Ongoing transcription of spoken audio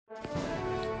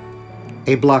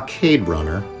A blockade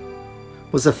runner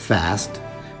was a fast,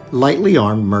 lightly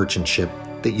armed merchant ship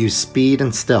that used speed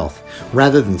and stealth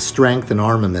rather than strength and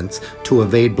armaments to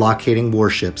evade blockading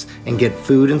warships and get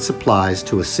food and supplies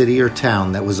to a city or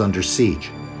town that was under siege.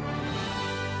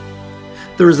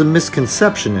 There is a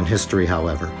misconception in history,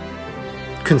 however,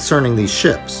 concerning these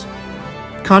ships.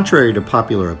 Contrary to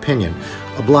popular opinion,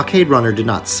 a blockade runner did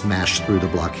not smash through the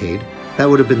blockade. That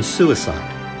would have been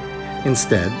suicide.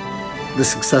 Instead, the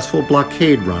successful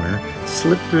blockade runner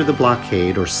slipped through the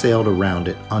blockade or sailed around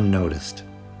it unnoticed.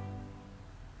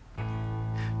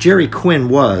 Jerry Quinn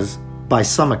was, by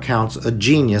some accounts, a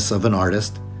genius of an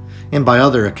artist, and by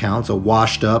other accounts, a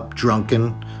washed-up,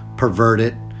 drunken,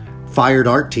 perverted, fired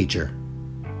art teacher.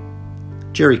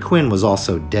 Jerry Quinn was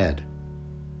also dead.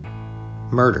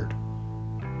 Murdered.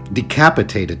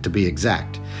 Decapitated, to be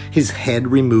exact. His head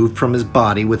removed from his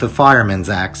body with a fireman's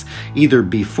axe, either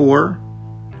before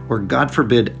or, God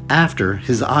forbid, after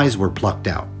his eyes were plucked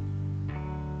out.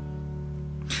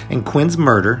 And Quinn's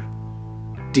murder,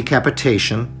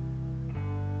 decapitation,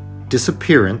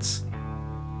 disappearance,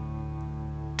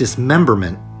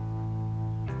 dismemberment,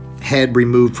 head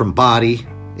removed from body,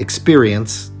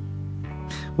 experience,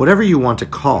 whatever you want to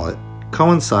call it,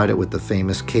 coincided with the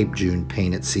famous Cape June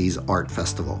Pain at Seas Art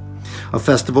Festival, a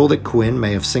festival that Quinn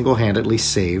may have single-handedly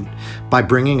saved by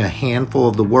bringing a handful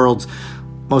of the world's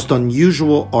most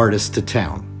unusual artists to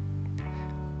town.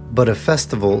 But a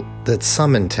festival that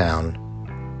some in town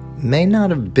may not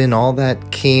have been all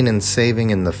that keen in saving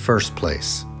in the first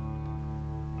place.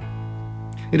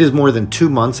 It is more than 2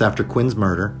 months after Quinn's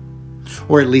murder,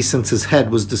 or at least since his head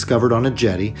was discovered on a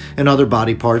jetty and other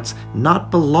body parts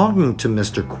not belonging to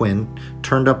Mr. Quinn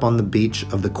turned up on the beach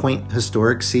of the quaint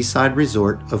historic seaside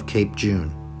resort of Cape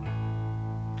June.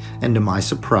 And to my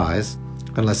surprise,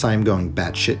 unless I am going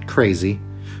batshit crazy,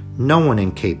 no one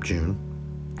in Cape June,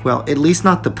 well, at least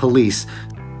not the police,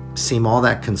 seem all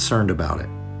that concerned about it.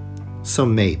 So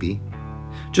maybe,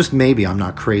 just maybe, I'm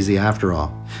not crazy after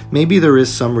all. Maybe there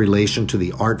is some relation to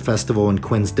the art festival and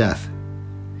Quinn's death.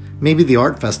 Maybe the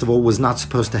art festival was not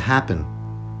supposed to happen.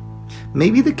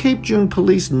 Maybe the Cape June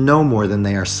police know more than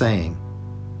they are saying.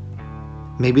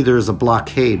 Maybe there is a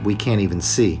blockade we can't even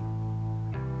see.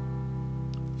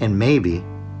 And maybe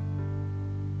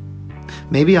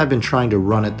I've been trying to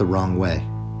run it the wrong way.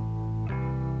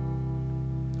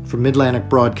 For Mid-Atlantic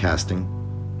Broadcasting,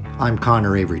 I'm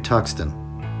Connor Avery Tuxton,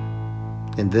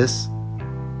 and this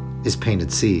is Pain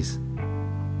at Seas,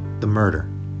 the murder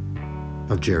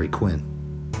of Jerry Quinn.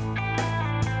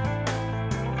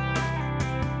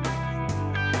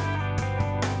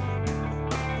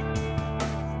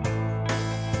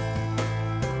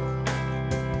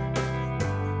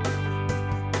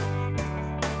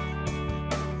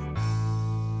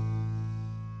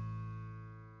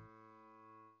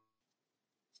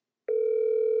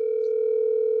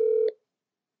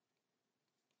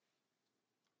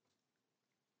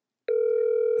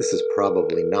 This is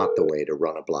probably not the way to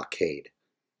run a blockade.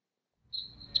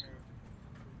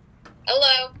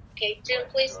 Hello, Cape June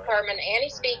Police Department. Annie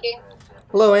speaking.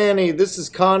 Hello, Annie. This is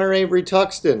Connor Avery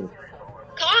Tuxton.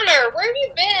 Connor, where have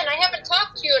you been? I haven't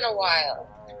talked to you in a while.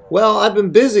 Well, I've been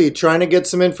busy trying to get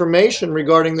some information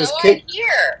regarding this case.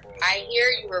 I hear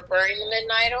you were burning the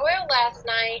midnight oil last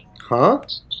night. Huh?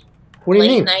 What do you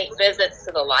mean? Late night visits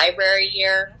to the library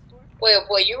here. Boy, oh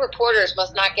boy, you reporters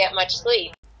must not get much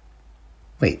sleep.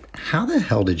 Wait, how the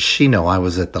hell did she know I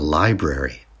was at the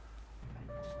library?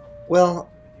 Well,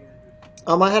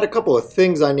 I had a couple of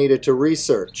things I needed to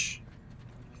research.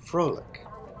 Frolic.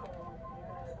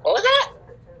 What was that?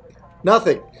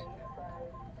 Nothing.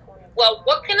 Well,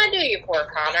 what can I do you for,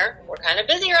 Connor? We're kind of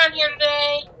busy around here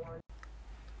today.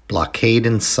 Blockade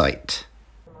in sight.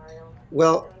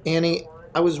 Well, Annie,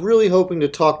 I was really hoping to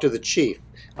talk to the chief.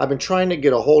 I've been trying to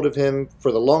get a hold of him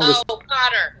for the longest... Oh,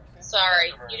 Connor.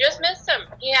 Sorry, you just missed him.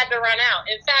 He had to run out.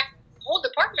 In fact, the whole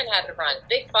department had to run.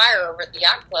 Big fire over at the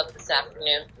yacht club this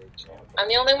afternoon. I'm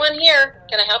the only one here.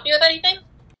 Can I help you with anything?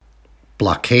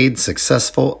 Blockade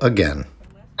successful again.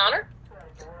 Connor?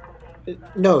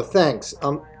 No, thanks.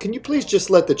 Can you please just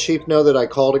let the chief know that I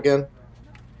called again?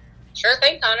 Sure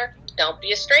thing, Connor. Don't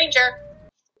be a stranger.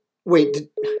 Wait,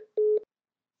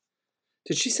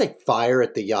 did she say fire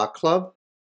at the yacht club?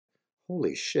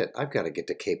 Holy shit, I've got to get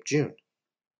to Cape June.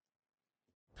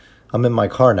 I'm in my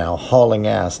car now, hauling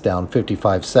ass down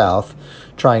 55 South,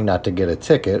 trying not to get a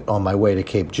ticket on my way to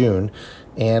Cape June,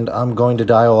 and I'm going to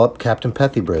dial up Captain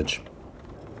Pethybridge.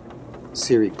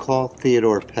 Siri, call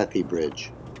Theodore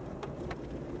Pethybridge.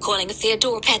 Calling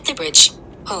Theodore Pethybridge.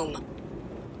 Home.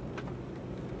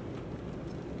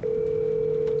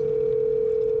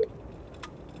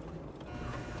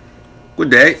 Good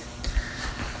day.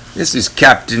 This is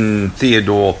Captain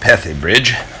Theodore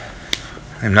Petherbridge.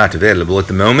 I'm not available at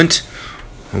the moment.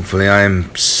 Hopefully I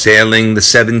am sailing the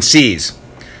 7 seas.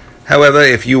 However,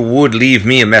 if you would leave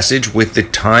me a message with the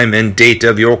time and date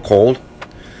of your call,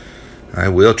 I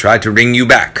will try to ring you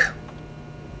back.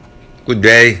 Good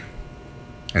day,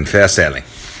 and fair sailing.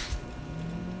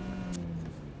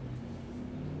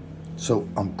 So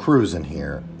I'm cruising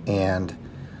here, and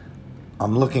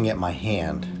I'm looking at my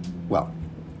hand. Well,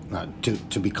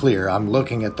 to be clear, I'm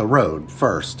looking at the road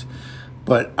first,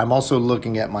 but I'm also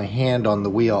looking at my hand on the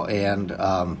wheel, and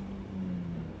I'm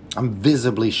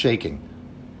visibly shaking.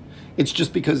 It's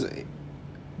just because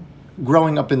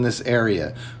growing up in this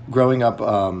area, growing up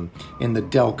in the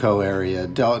Delco area,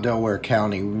 Delaware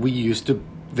County, we used to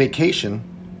vacation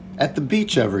at the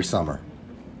beach every summer.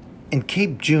 And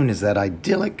Cape June is that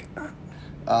idyllic,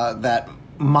 that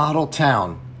model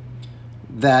town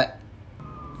that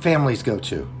families go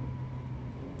to.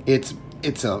 It's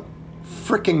a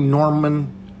frickin'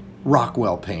 Norman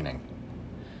Rockwell painting.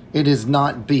 It is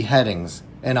not beheadings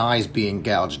and eyes being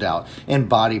gouged out and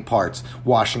body parts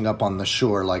washing up on the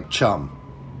shore like chum.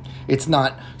 It's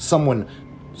not someone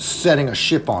setting a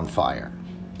ship on fire,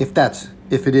 if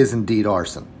it is indeed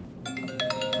arson.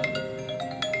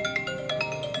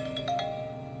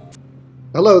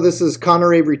 Hello, this is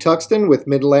Connor Avery Tuxton with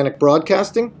Mid-Atlantic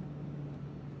Broadcasting.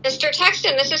 Mr.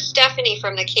 Tuxton, this is Stephanie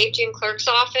from the Cape June Clerk's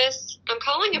office. I'm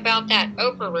calling about that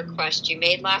Oprah request you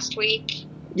made last week.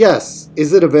 Yes,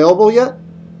 is it available yet?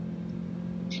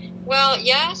 Well,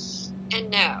 yes and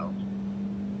no.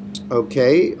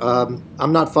 Okay,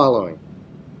 I'm not following.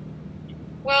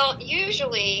 Well,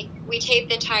 usually we tape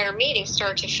the entire meeting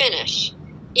start to finish.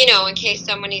 You know, in case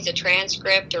someone needs a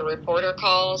transcript or reporter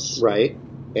calls. Right,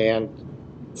 and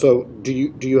so do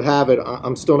you have it?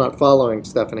 I'm still not following,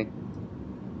 Stephanie.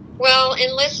 Well,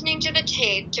 in listening to the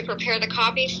tape to prepare the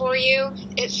copy for you,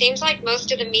 it seems like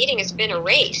most of the meeting has been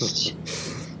erased.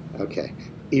 Okay.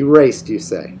 Erased, you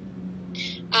say?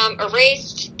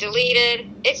 Erased,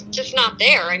 deleted. It's just not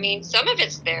there. I mean, some of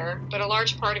it's there, but a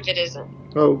large part of it isn't.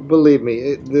 Oh, believe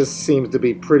me, this seems to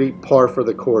be pretty par for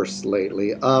the course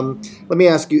lately. Let me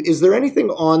ask you, is there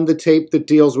anything on the tape that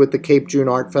deals with the Cape June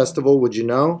Art Festival? Would you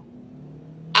know?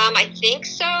 I think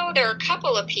so. There are a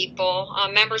couple of people,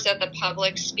 members of the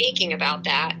public, speaking about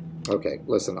that. Okay,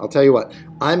 listen, I'll tell you what.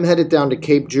 I'm headed down to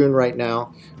Cape June right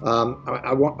now.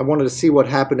 I wanted to see what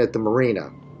happened at the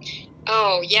marina.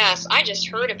 Oh, yes, I just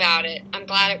heard about it. I'm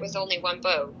glad it was only one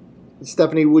boat.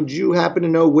 Stephanie, would you happen to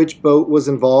know which boat was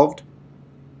involved?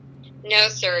 No,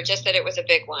 sir, just that it was a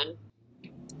big one.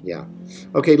 Yeah.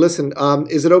 Okay, listen,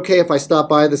 is it okay if I stop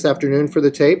by this afternoon for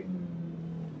the tape?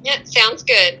 Yeah, sounds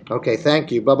good. Okay,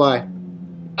 thank you. Bye-bye.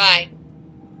 Bye.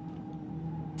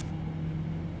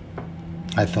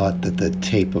 I thought that the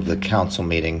tape of the council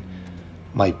meeting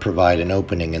might provide an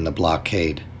opening in the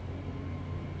blockade.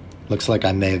 Looks like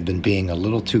I may have been being a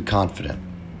little too confident.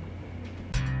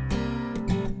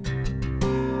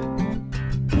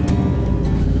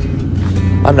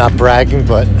 I'm not bragging,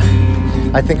 but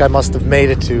I think I must have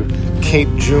made it to Cape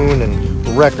June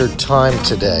in record time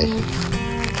today.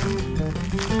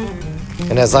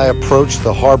 And as I approached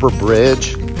the harbor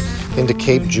bridge into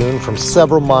Cape June from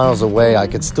several miles away, I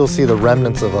could still see the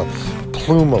remnants of a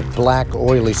plume of black,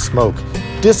 oily smoke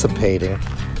dissipating,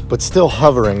 but still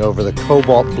hovering over the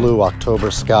cobalt blue October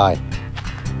sky.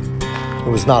 It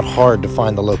was not hard to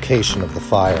find the location of the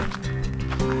fire.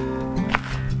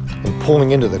 And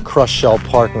pulling into the crushed shell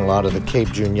parking lot of the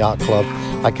Cape June Yacht Club,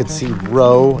 I could see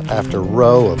row after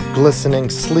row of glistening,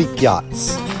 sleek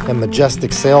yachts and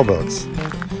majestic sailboats.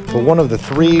 But one of the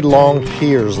 3 long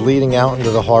piers leading out into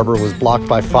the harbor was blocked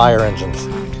by fire engines,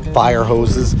 fire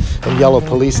hoses, and yellow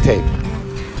police tape.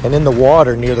 And in the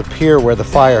water near the pier where the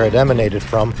fire had emanated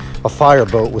from, a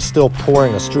fireboat was still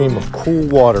pouring a stream of cool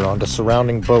water onto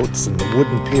surrounding boats and the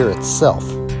wooden pier itself.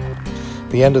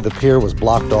 The end of the pier was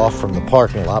blocked off from the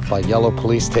parking lot by yellow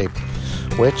police tape,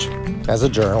 which, as a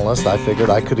journalist, I figured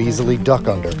I could easily duck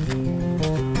under.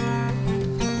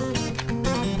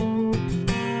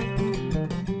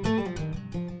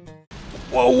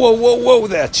 Whoa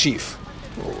there, Chief.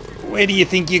 Where do you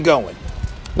think you're going?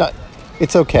 No,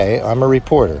 it's okay. I'm a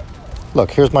reporter.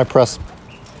 Look, here's my press.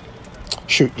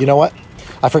 Shoot, you know what?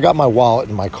 I forgot my wallet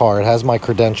in my car. It has my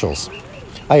credentials.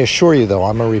 I assure you, though,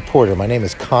 I'm a reporter. My name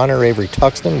is Connor Avery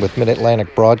Tuxton with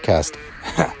Mid-Atlantic Broadcasting.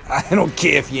 I don't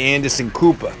care if you're Anderson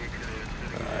Cooper.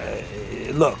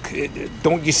 Look,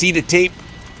 don't you see the tape?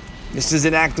 This is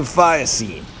an active fire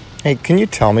scene. Hey, can you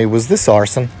tell me, was this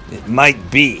arson? It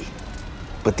might be,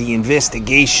 but the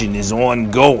investigation is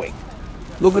ongoing.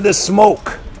 Look at the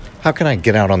smoke. How can I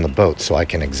get out on the boat so I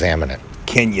can examine it?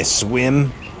 Can you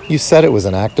swim? You said it was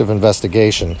an active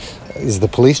investigation. Is the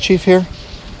police chief here?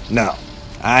 No,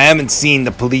 I haven't seen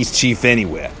the police chief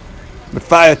anywhere. But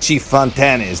Fire Chief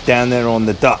Fontana is down there on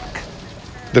the dock.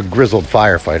 The grizzled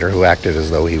firefighter, who acted as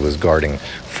though he was guarding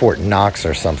Fort Knox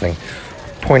or something,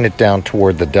 pointed down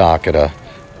toward the dock at a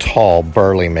tall,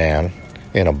 burly man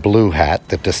in a blue hat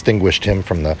that distinguished him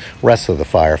from the rest of the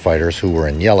firefighters who were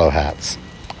in yellow hats.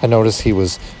 I noticed he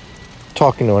was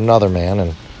talking to another man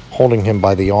and holding him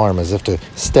by the arm as if to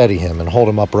steady him and hold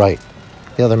him upright.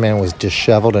 The other man was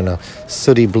disheveled in a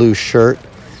sooty blue shirt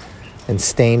and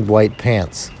stained white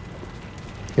pants.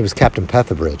 It was Captain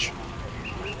Petherbridge.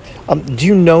 Do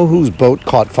you know whose boat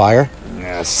caught fire?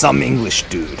 Some English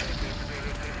dude.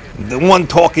 The one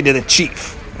talking to the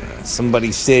chief.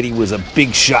 Somebody said he was a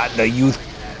big shot in a youth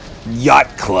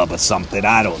yacht club or something,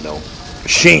 I don't know.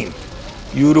 Shame.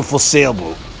 Beautiful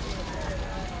sailboat.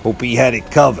 Hope he had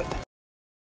it covered.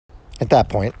 At that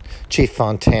point, Chief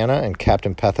Fontana and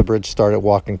Captain Petherbridge started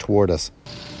walking toward us.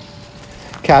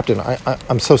 Captain,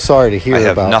 I'm so sorry to hear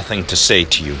about... I have nothing to say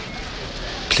to you.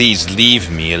 Please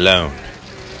leave me alone.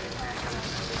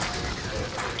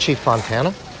 Chief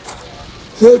Fontana?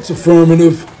 That's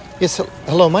affirmative. Yes,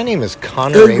 hello, my name is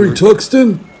Connor Avery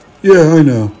Tuxton? Yeah, I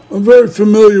know. I'm very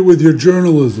familiar with your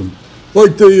journalism.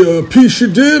 Like the piece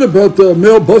you did about the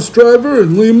male bus driver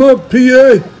in Lima,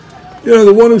 PA? You know,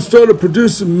 the one who started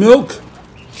producing milk?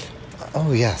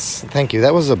 Oh, yes, thank you.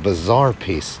 That was a bizarre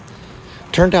piece.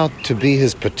 Turned out to be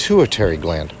his pituitary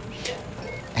gland.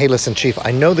 Hey, listen, Chief,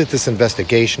 I know that this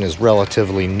investigation is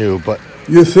relatively new, but...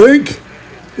 You think?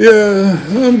 Yeah,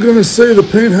 I'm gonna say the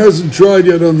paint hasn't dried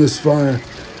yet on this fire.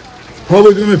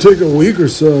 Probably gonna take a week or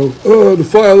so to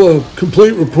file a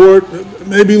complete report,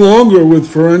 maybe longer with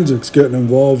forensics getting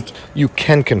involved. You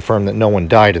can confirm that no one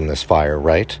died in this fire,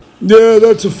 right? Yeah,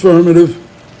 that's affirmative.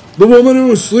 The woman who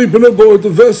was sleeping aboard the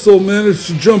vessel managed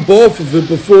to jump off of it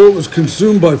before it was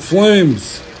consumed by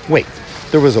flames. Wait,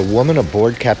 there was a woman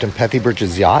aboard Captain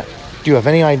Petherbridge's yacht? Do you have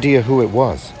any idea who it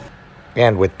was?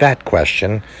 And with that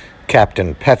question,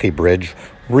 Captain Petherbridge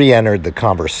re-entered the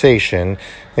conversation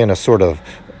in a sort of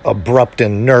abrupt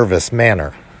and nervous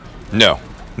manner. No.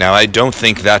 Now, I don't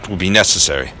think that will be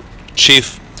necessary.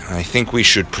 Chief, I think we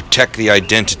should protect the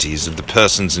identities of the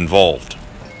persons involved.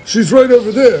 She's right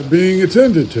over there, being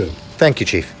attended to. Thank you,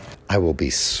 Chief. I will be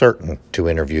certain to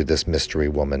interview this mystery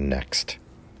woman next.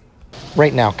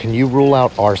 Right now, can you rule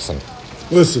out arson?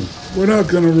 Listen, we're not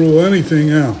going to rule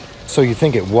anything out. So you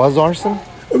think it was arson?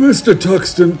 Mr.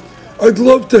 Tuxton, I'd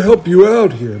love to help you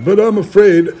out here, but I'm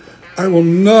afraid I will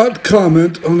not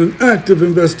comment on an active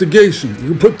investigation.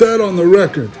 You put that on the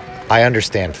record. I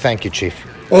understand. Thank you, Chief.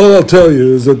 All I'll tell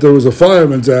you is that there was a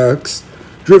fireman's axe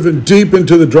driven deep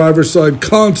into the driver's side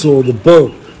console of the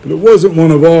boat, but it wasn't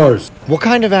one of ours. What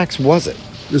kind of axe was it?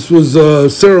 This was a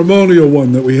ceremonial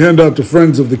one that we hand out to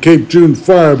friends of the Cape June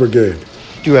Fire Brigade.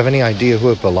 Do you have any idea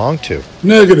who it belonged to?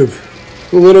 Negative.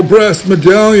 The little brass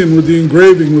medallion with the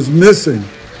engraving was missing.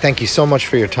 Thank you so much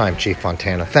for your time, Chief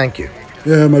Fontana. Thank you.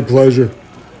 Yeah, my pleasure.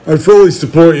 I fully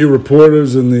support you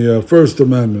reporters in the First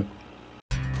Amendment.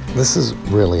 This is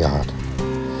really odd.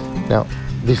 Now,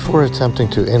 before attempting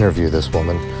to interview this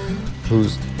woman,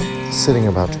 who's sitting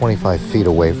about 25 feet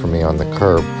away from me on the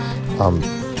curb,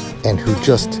 and who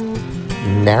just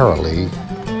narrowly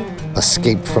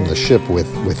escaped from the ship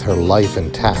with her life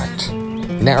intact.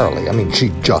 Narrowly. I mean, she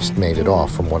just made it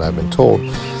off from what I've been told.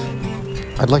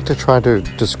 I'd like to try to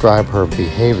describe her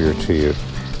behavior to you.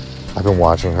 I've been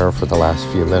watching her for the last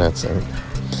few minutes, and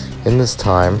in this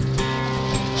time,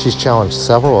 she's challenged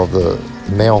several of the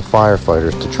male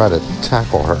firefighters to try to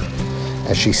tackle her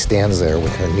as she stands there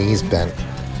with her knees bent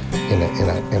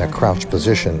in a crouched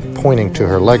position, pointing to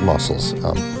her leg muscles.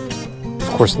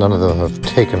 Of course, none of them have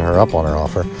taken her up on her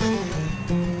offer.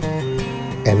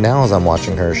 And now as I'm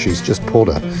watching her, she's just pulled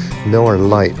a Miller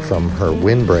Lite from her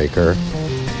windbreaker,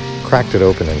 cracked it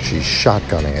open, and she's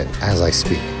shotgunning it as I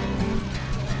speak.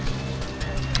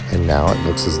 And now it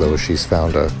looks as though she's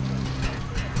found a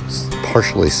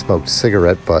partially smoked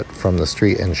cigarette butt from the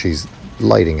street, and she's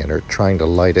lighting it, or trying to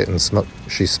light it, and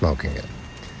she's smoking it.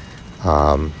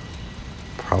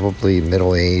 Probably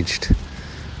middle-aged,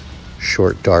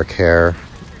 short dark hair,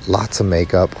 lots of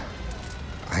makeup.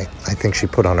 I think she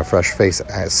put on a fresh face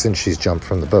since she's jumped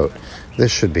from the boat.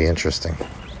 This should be interesting.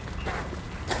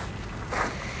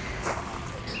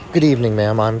 Good evening,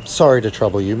 ma'am. I'm sorry to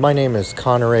trouble you. My name is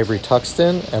Connor Avery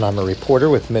Tuxton, and I'm a reporter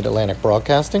with Mid-Atlantic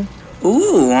Broadcasting.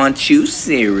 Ooh, aren't you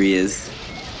serious?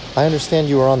 I understand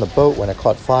you were on the boat when it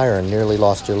caught fire and nearly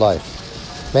lost your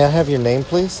life. May I have your name,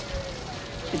 please?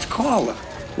 It's Carla,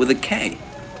 with a K.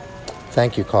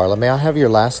 Thank you, Carla. May I have your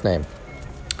last name?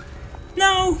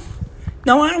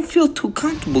 No, I don't feel too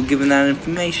comfortable giving that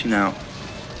information out.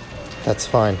 That's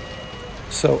fine.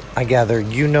 So, I gather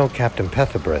you know Captain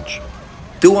Petherbridge.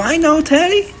 Do I know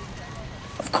Teddy?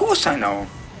 Of course I know him.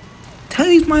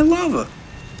 Teddy's my lover.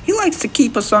 He likes to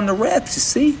keep us under wraps, you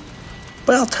see.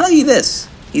 But I'll tell you this,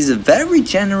 he's a very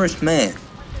generous man.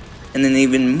 And an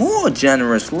even more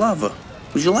generous lover.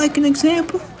 Would you like an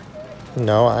example?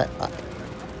 No,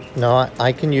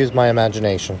 I can use my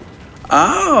imagination.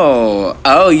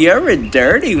 Oh, you're a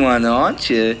dirty one, aren't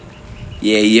you?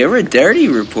 Yeah, you're a dirty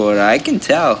reporter, I can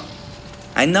tell.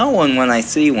 I know one when I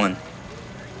see one.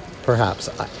 Perhaps.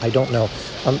 I don't know.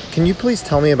 Can you please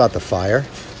tell me about the fire?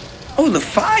 Oh, the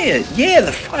fire. Yeah,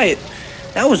 the fire.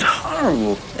 That was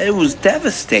horrible. It was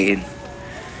devastating.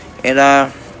 It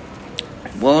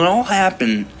all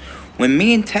happened when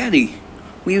me and Teddy,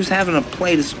 we was having a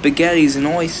plate of spaghettis and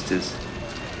oysters.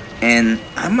 And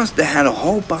I must have had a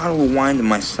whole bottle of wine to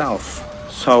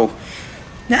myself. So,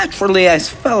 naturally, I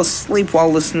fell asleep while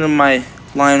listening to my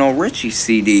Lionel Richie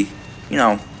CD. You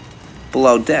know,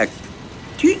 Below Deck.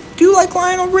 Do you like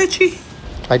Lionel Richie?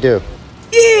 I do.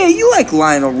 Yeah, you like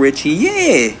Lionel Richie,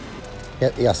 yeah.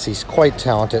 Yes, he's quite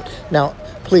talented. Now,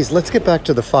 please, let's get back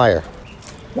to the fire.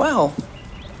 Well,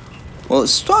 it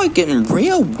started getting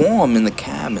real warm in the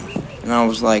cabin. And I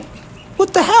was like,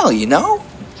 what the hell, you know?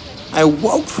 I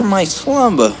woke from my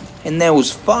slumber, and there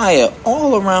was fire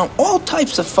all around, all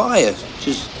types of fire.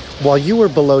 Just... While you were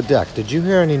below deck, did you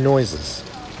hear any noises?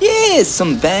 Yeah,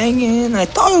 some banging. I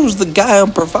thought it was the guy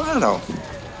on Bravado.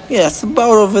 Yeah, that's the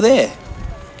boat over there.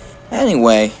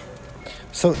 Anyway.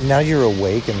 So now you're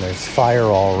awake and there's fire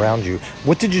all around you.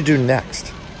 What did you do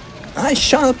next? I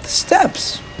shot up the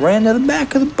steps, ran to the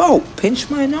back of the boat,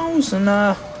 pinched my nose, and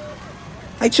I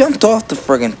jumped off the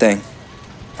friggin' thing.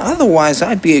 Otherwise,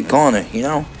 I'd be a goner, you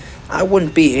know? I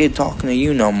wouldn't be here talking to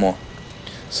you no more.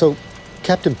 So,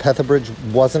 Captain Petherbridge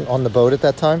wasn't on the boat at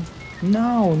that time?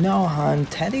 No, hon.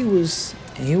 Teddy was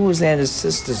at his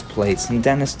sister's place in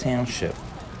Dennis Township.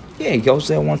 Yeah, he goes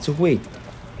there once a week.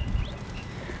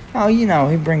 Oh, you know,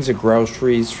 he brings her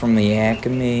groceries from the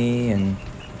Acme, and...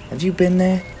 Have you been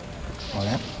there? Oh,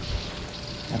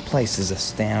 that place is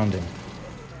astounding.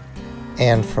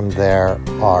 And from there,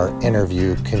 our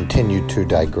interview continued to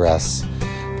digress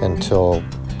until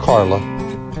Carla,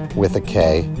 with a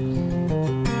K,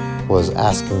 was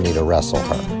asking me to wrestle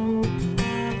her.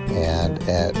 And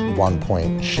at one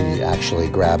point, she actually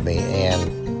grabbed me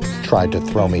and tried to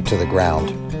throw me to the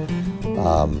ground.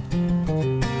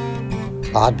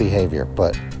 Odd behavior,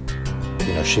 but,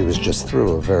 you know, she was just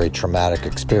through a very traumatic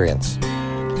experience.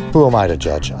 Who am I to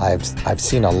judge? I've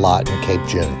seen a lot in Cape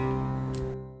June.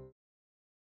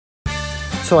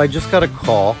 So I just got a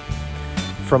call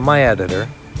from my editor.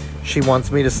 She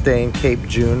wants me to stay in Cape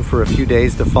June for a few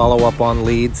days to follow up on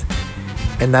leads,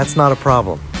 and that's not a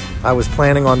problem. I was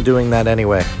planning on doing that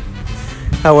anyway.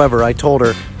 However, I told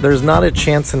her there's not a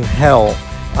chance in hell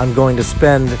I'm going to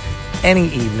spend any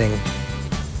evening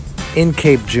in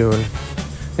Cape June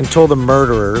until the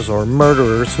murderers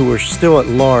who are still at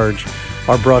large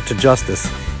are brought to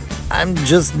justice. I'm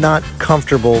just not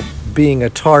comfortable being a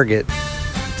target.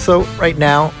 So right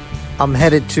now, I'm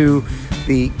headed to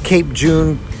the Cape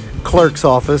June clerk's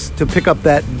office to pick up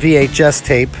that VHS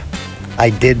tape. I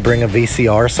did bring a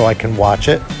VCR so I can watch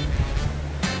it.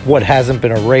 What hasn't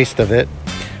been erased of it.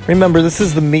 Remember, this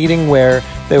is the meeting where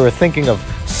they were thinking of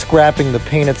scrapping the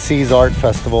Painted Seas Art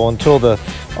Festival until the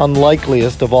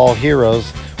unlikeliest of all heroes,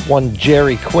 one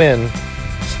Jerry Quinn,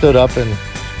 stood up and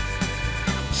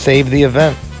saved the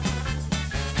event.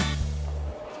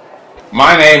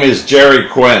 My name is Jerry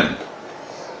Quinn.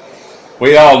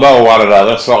 We all know one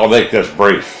another, so I'll make this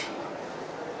brief.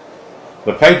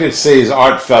 The Painted Seas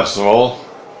Art Festival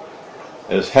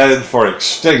is headed for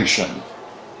extinction.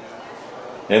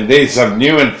 It needs some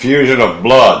new infusion of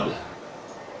blood.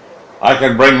 I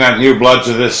can bring that new blood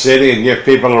to this city and give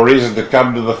people a reason to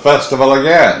come to the festival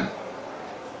again.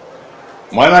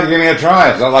 Why not give me a try?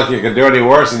 It's not like you can do any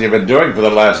worse than you've been doing for the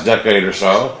last decade or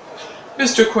so.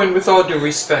 Mr. Quinn, with all due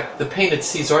respect, the Painted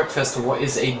Seas Art Festival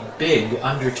is a big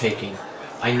undertaking.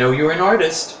 I know you're an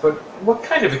artist, but what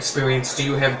kind of experience do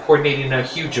you have coordinating a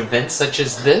huge event such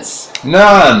as this?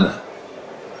 None.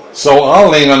 So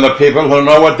I'll lean on the people who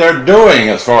know what they're doing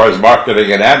as far as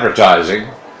marketing and advertising.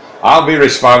 I'll be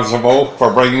responsible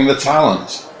for bringing the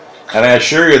talent. And I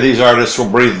assure you these artists will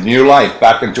breathe new life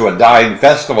back into a dying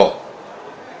festival.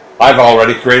 I've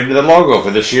already created the logo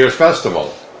for this year's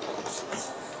festival.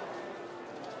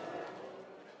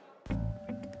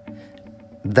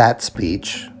 That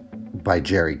speech by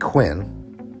Jerry Quinn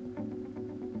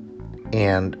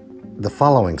and The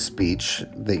following speech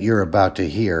that you're about to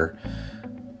hear,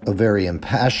 a very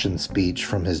impassioned speech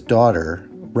from his daughter,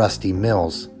 Rusty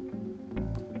Mills,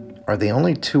 are the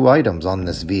only 2 items on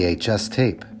this VHS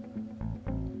tape.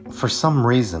 For some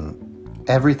reason,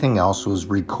 everything else was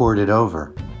recorded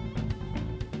over.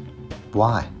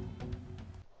 Why?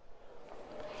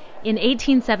 In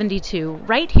 1872,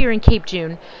 right here in Cape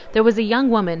June, there was a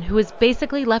young woman who was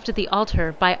basically left at the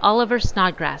altar by Oliver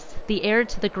Snodgrass, the heir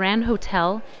to the Grand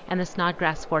Hotel and the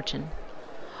Snodgrass fortune.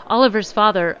 Oliver's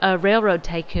father, a railroad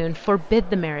tycoon,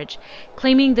 forbid the marriage,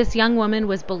 claiming this young woman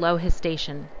was below his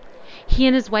station. He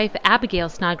and his wife, Abigail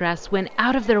Snodgrass, went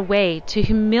out of their way to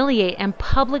humiliate and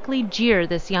publicly jeer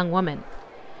this young woman.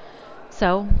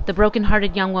 So, the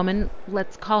broken-hearted young woman,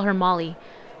 let's call her Molly,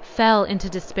 fell into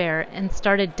despair and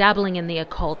started dabbling in the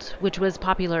occult, which was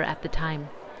popular at the time.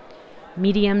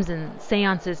 Mediums and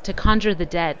seances to conjure the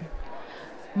dead.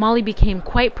 Molly became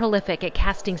quite prolific at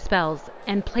casting spells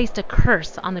and placed a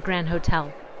curse on the Grand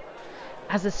Hotel.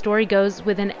 As the story goes,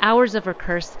 within hours of her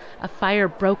curse, a fire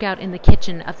broke out in the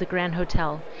kitchen of the Grand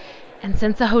Hotel. And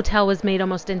since the hotel was made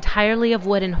almost entirely of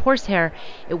wood and horsehair,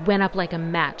 it went up like a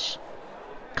match.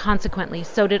 Consequently,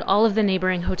 so did all of the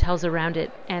neighboring hotels around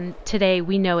it, and today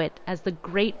we know it as the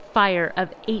Great Fire of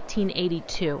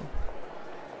 1882.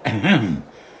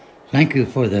 Thank you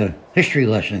for the history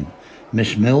lesson,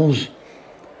 Miss Mills.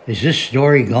 Is this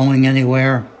story going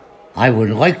anywhere? I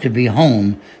would like to be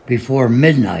home before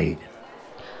midnight.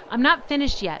 I'm not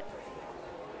finished yet.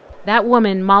 That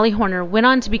woman, Molly Horner, went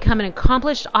on to become an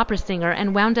accomplished opera singer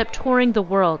and wound up touring the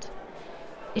world.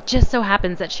 It just so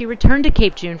happens that she returned to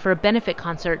Cape June for a benefit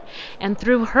concert and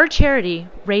through her charity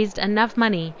raised enough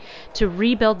money to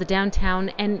rebuild the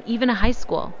downtown and even a high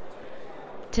school.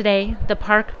 Today, the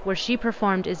park where she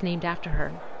performed is named after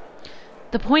her.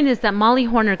 The point is that Molly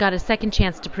Horner got a second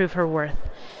chance to prove her worth.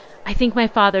 I think my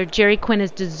father, Jerry Quinn,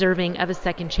 is deserving of a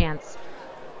second chance.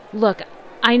 Look,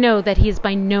 I know that he is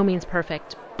by no means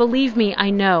perfect. Believe me, I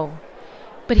know.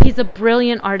 But he's a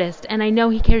brilliant artist, and I know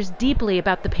he cares deeply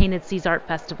about the Painted Seas Art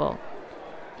Festival.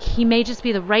 He may just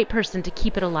be the right person to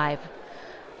keep it alive.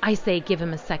 I say give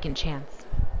him a second chance.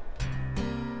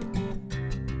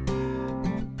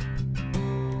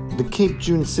 The Cape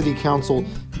June City Council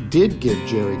did give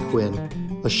Jerry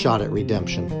Quinn a shot at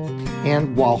redemption,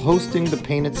 and while hosting the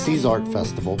Painted Seas Art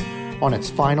Festival on its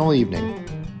final evening,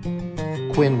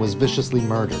 Quinn was viciously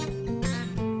murdered.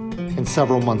 And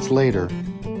several months later,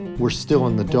 we're still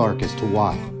in the dark as to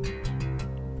why.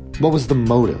 What was the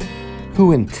motive?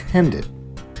 Who intended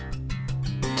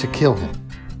to kill him?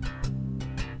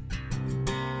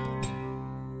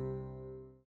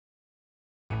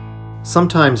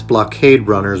 Sometimes blockade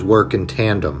runners work in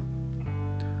tandem,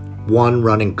 one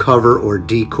running cover or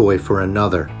decoy for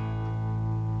another.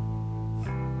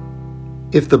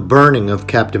 If the burning of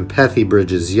Captain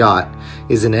Pethybridge's yacht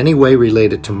is in any way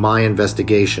related to my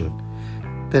investigation,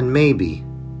 then maybe,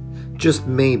 just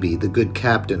maybe, the good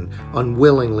captain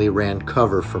unwillingly ran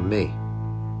cover for me.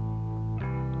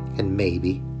 And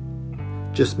maybe,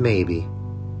 just maybe,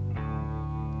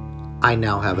 I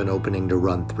now have an opening to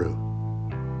run through.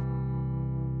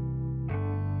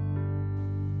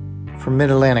 For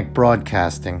Mid-Atlantic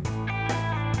Broadcasting,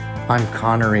 I'm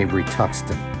Connor Avery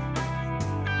Tuxton,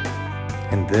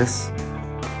 and this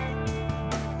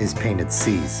is Painted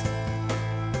Seas,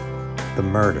 the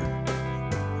murder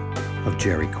of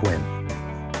Jerry Quinn.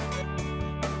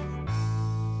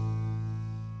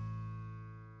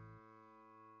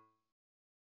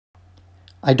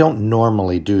 I don't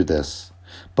normally do this,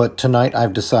 but tonight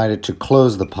I've decided to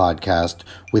close the podcast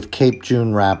with Cape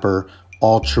June rapper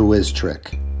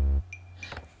Altruistric.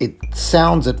 It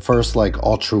sounds at first like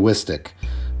altruistic,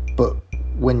 but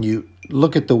when you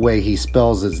look at the way he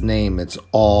spells his name, it's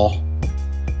all,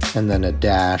 and then a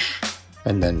dash,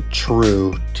 and then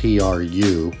true,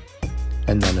 T-R-U,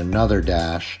 and then another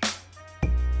dash,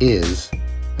 is,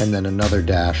 and then another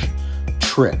dash,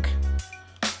 trick.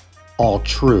 All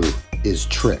true is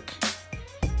trick.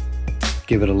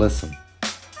 Give it a listen.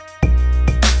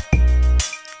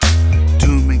 To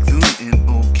make zoom in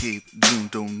old Cape June,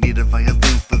 don't need a violin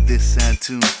for this sad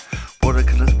tune.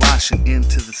 Watercolors washing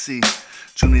into the sea.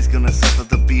 Junie's gonna suffer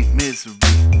the beat misery.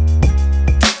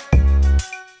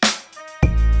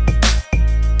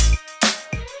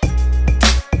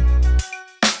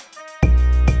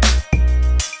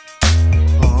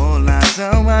 All eyes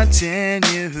are watching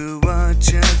you,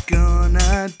 what you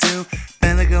gonna do?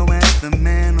 Better go ask the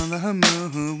man on the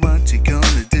moon, what you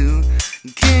gonna do?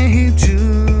 Cape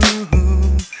June.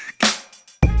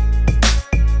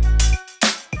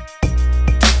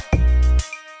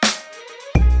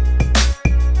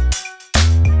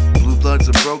 Blue bloods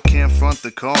are broke can't front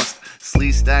the cost.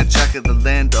 Sleece that jacket, the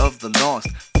land of the lost.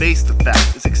 Face the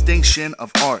fact, it's extinction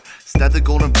of art. Stab the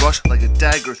golden brush like a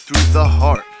dagger through the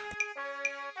heart.